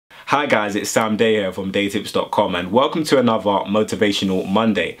Hi guys, it's Sam Day here from DeyTips.com and welcome to another Motivational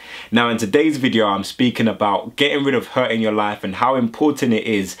Monday. Now in today's video I'm speaking about getting rid of hurt in your life and how important it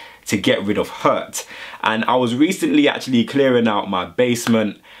is to get rid of hurt. And I was recently actually clearing out my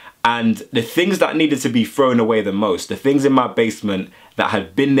basement, and the things that needed to be thrown away the most, the things in my basement that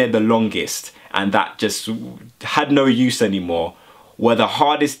had been there the longest and that just had no use anymore, were the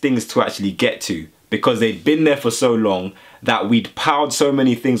hardest things to actually get to, because they'd been there for so long that we'd piled so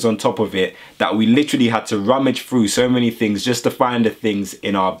many things on top of it that we literally had to rummage through so many things just to find the things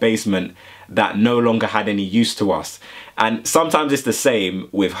in our basement that no longer had any use to us. And sometimes it's the same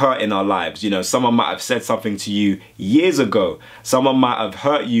with hurt in our lives. You know, someone might have said something to you years ago, someone might have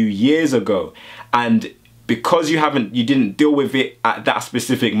hurt you years ago, and because you didn't deal with it at that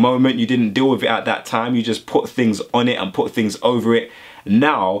specific moment, you didn't deal with it at that time, you just put things on it and put things over it,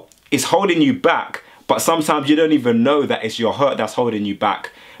 now it's holding you back. But sometimes you don't even know that it's your hurt that's holding you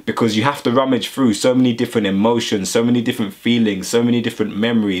back, because you have to rummage through so many different emotions, so many different feelings, so many different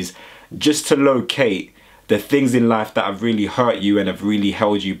memories just to locate the things in life that have really hurt you and have really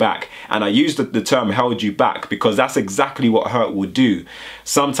held you back. And I use the term held you back because that's exactly what hurt will do.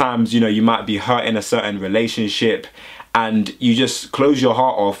 Sometimes, you know, you might be hurt in a certain relationship and you just close your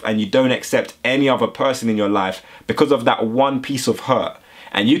heart off and you don't accept any other person in your life because of that one piece of hurt.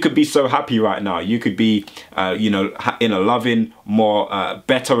 And you could be so happy right now. You could be, you know, in a loving, more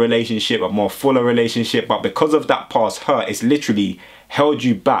better relationship, a more fuller relationship. But because of that past hurt, it's literally held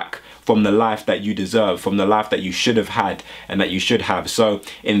you back from the life that you deserve, from the life that you should have had and that you should have. So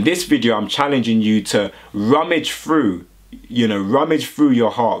in this video, I'm challenging you to rummage through, you know, rummage through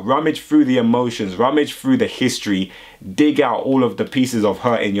your heart, rummage through the emotions, rummage through the history, dig out all of the pieces of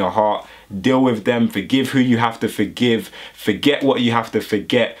hurt in your heart, deal with them, forgive who you have to forgive, forget what you have to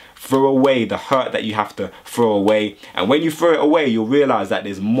forget, throw away the hurt that you have to throw away. And when you throw it away, you'll realize that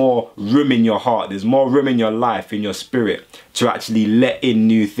there's more room in your heart, there's more room in your life, in your spirit, to actually let in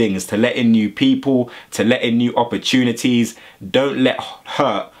new things, to let in new people, to let in new opportunities. Don't let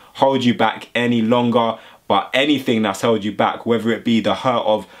hurt hold you back any longer. But anything that's held you back, whether it be the hurt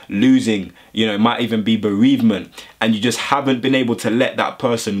of losing, you know, it might even be bereavement, and you just haven't been able to let that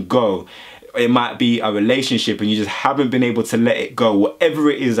person go. It might be a relationship and you just haven't been able to let it go. Whatever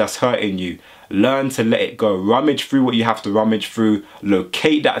it is that's hurting you, learn to let it go. Rummage through what you have to rummage through.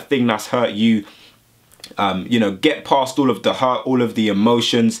 Locate that thing that's hurt you. You know, get past all of the hurt, all of the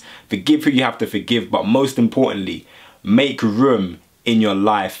emotions. Forgive who you have to forgive. But most importantly, make room in your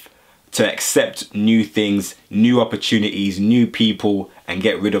life to accept new things, new opportunities, new people, and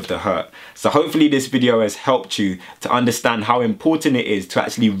get rid of the hurt. So hopefully this video has helped you to understand how important it is to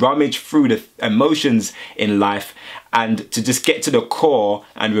actually rummage through the emotions in life and to just get to the core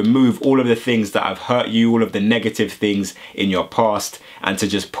and remove all of the things that have hurt you, all of the negative things in your past, and to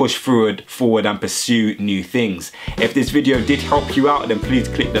just push forward and pursue new things. If this video did help you out, then please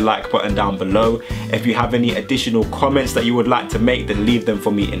click the like button down below. If you have any additional comments that you would like to make, then leave them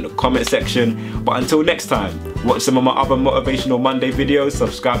for me in the comment section. But until next time, watch some of my other Motivational Monday videos,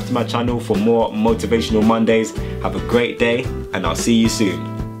 subscribe to my channel for more Motivational Mondays. Have a great day, and I'll see you soon.